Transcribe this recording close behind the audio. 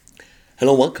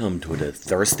Hello, welcome to the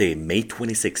Thursday, May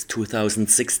 26,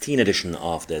 2016 edition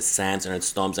of the SANS and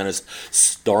Storm Center's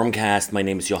StormCast. My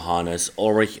name is Johannes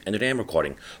Ulrich and today I'm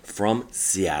recording from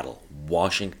Seattle,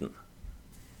 Washington.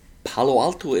 Palo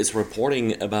Alto is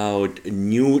reporting about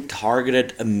new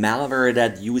targeted malware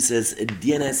that uses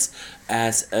DNS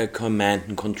as a command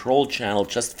and control channel.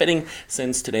 Just fitting,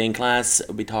 since today in class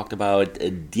we talked about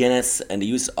DNS and the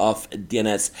use of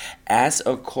DNS as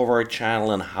a covert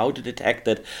channel and how to detect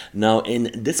it. Now,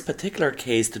 in this particular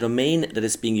case, the domain that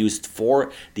is being used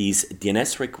for these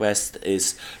DNS requests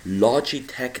is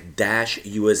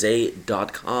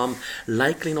logitech-usa.com,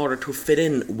 likely in order to fit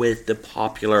in with the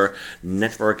popular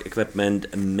network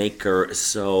equipment maker,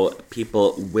 so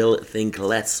people will think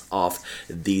less of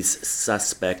these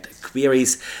suspect queries.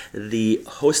 The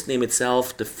host name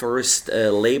itself, the first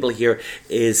label here,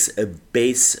 is a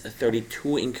base 32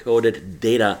 encoded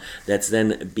data that's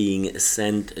then being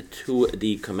sent to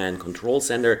the command control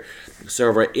center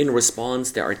server. In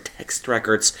response, there are text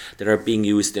records that are being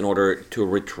used in order to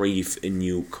retrieve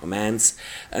new commands.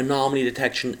 Anomaly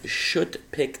detection should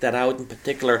pick that out, in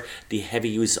particular the heavy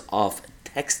use of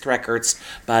text records,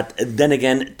 but then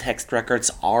again, text records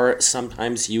are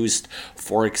sometimes used,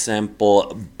 for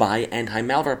example, by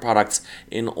anti-malware products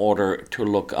in order to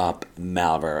look up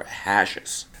malware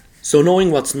hashes. So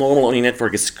knowing what's normal on your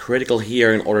network is critical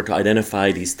here in order to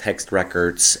identify these text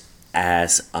records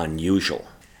as unusual.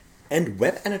 And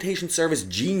web annotation service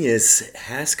Genius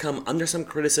has come under some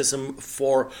criticism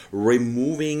for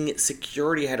removing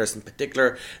security headers, in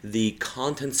particular the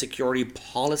content security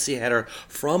policy header,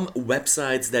 from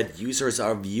websites that users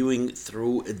are viewing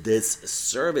through this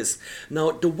service.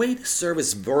 Now, the way the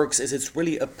service works is it's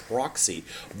really a proxy.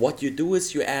 What you do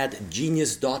is you add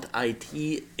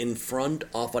genius.it in front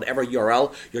of whatever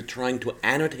URL you're trying to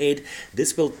annotate.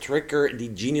 This will trigger the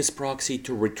Genius proxy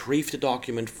to retrieve the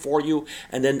document for you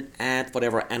and then add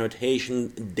whatever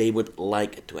annotation they would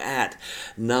like to add.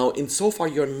 Now, insofar,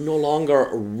 you're no longer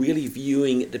really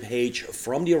viewing the page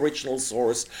from the original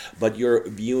source, but you're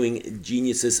viewing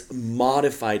Genius's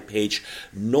modified page.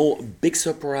 No big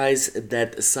surprise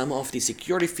that some of the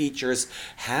security features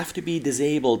have to be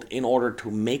disabled in order to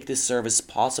make this service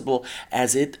possible,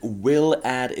 as it will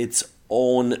add its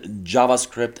own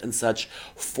JavaScript and such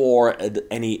for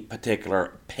any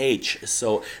particular page.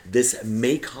 So this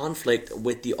may conflict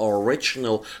with the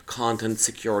original content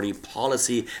security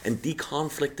policy, and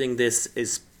deconflicting this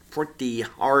is pretty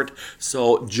hard.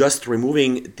 So just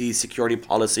removing the security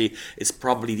policy is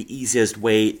probably the easiest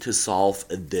way to solve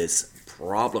this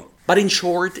problem. But in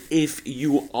short, if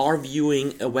you are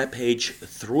viewing a web page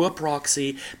through a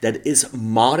proxy that is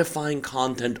modifying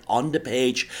content on the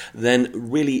page, then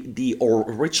really the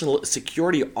original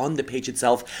security on the page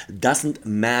itself doesn't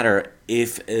matter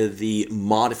if the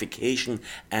modification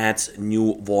adds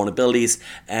new vulnerabilities,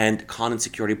 and content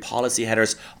security policy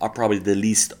headers are probably the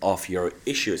least of your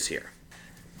issues here.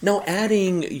 Now,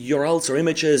 adding URLs or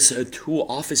images to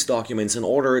Office documents in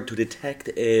order to detect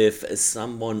if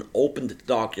someone opened the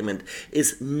document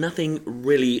is nothing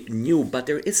really new, but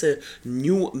there is a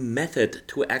new method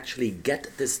to actually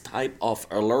get this type of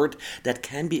alert that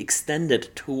can be extended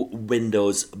to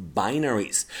Windows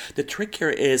binaries. The trick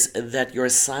here is that you're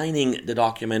assigning the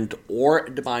document or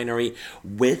the binary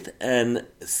with a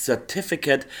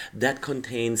certificate that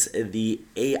contains the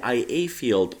AIA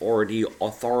field, or the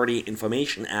Authority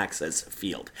Information Access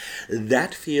field.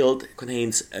 That field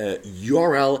contains a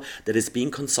URL that is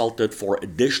being consulted for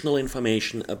additional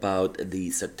information about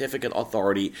the certificate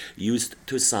authority used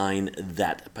to sign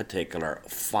that particular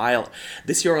file.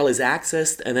 This URL is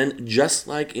accessed, and then just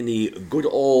like in the good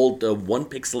old one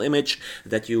pixel image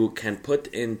that you can put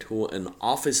into an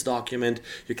Office document,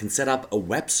 you can set up a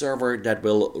web server that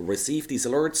will receive these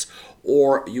alerts,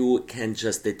 or you can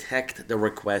just detect the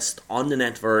request on the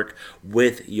network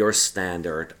with your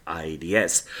standard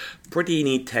IDS. Pretty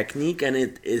neat technique, and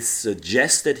it is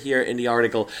suggested here in the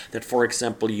article that, for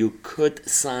example, you could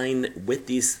sign with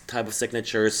these type of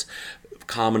signatures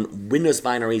common Windows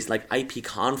binaries like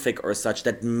ipconfig or such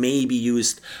that may be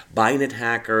used by an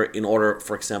attacker in order,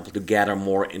 for example, to gather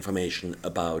more information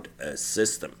about a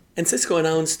system. And Cisco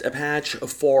announced a patch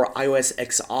for iOS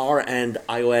XR and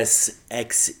iOS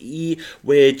XE,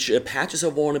 which patches a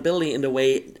vulnerability in the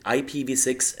way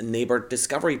IPv6 neighbor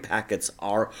discovery packets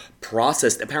are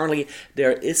processed. Apparently,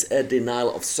 there is a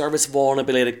denial of service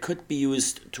vulnerability that could be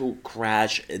used to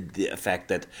crash the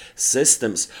affected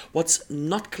systems. What's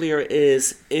not clear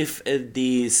is if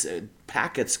these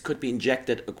packets could be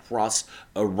injected across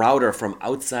a router from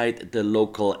outside the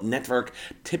local network.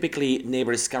 Typically,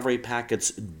 neighbor discovery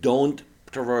packets don't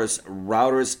traverse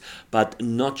routers, but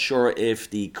not sure if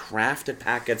the crafted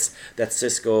packets that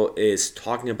Cisco is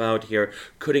talking about here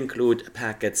could include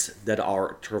packets that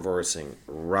are traversing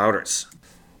routers.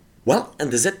 Well,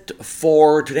 and that's it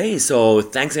for today. So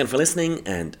thanks again for listening,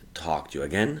 and talk to you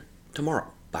again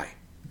tomorrow.